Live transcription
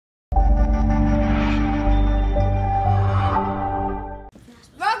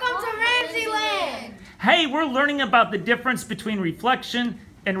Hey, we're learning about the difference between reflection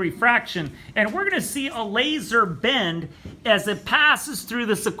and refraction, and we're going to see a laser bend as it passes through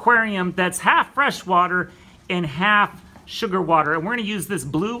this aquarium that's half fresh water and half sugar water. And we're going to use this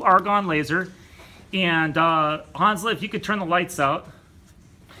blue argon laser. And RamZland, if you could turn the lights out.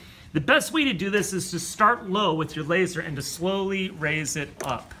 The best way to do this is to start low with your laser and to slowly raise it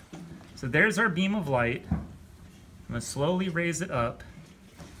up. So there's our beam of light. I'm going to slowly raise it up.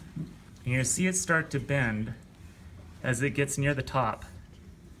 And you're going to see it start to bend as it gets near the top.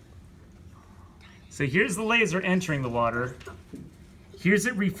 So here's the laser entering the water. Here's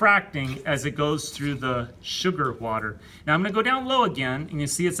it refracting as it goes through the sugar water. Now I'm going to go down low again, and you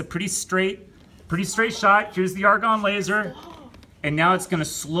see it's a pretty straight shot. Here's the argon laser. And now it's going to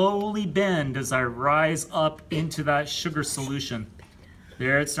slowly bend as I rise up into that sugar solution.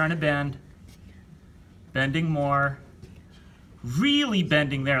 There, it's starting to bend. Bending more. Really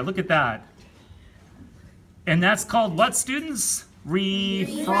bending there. Look at that. And that's called what, students?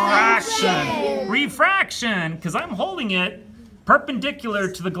 Refraction. Refraction, because I'm holding it perpendicular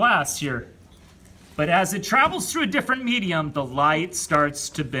to the glass here. But as it travels through a different medium, the light starts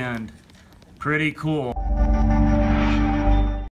to bend. Pretty cool.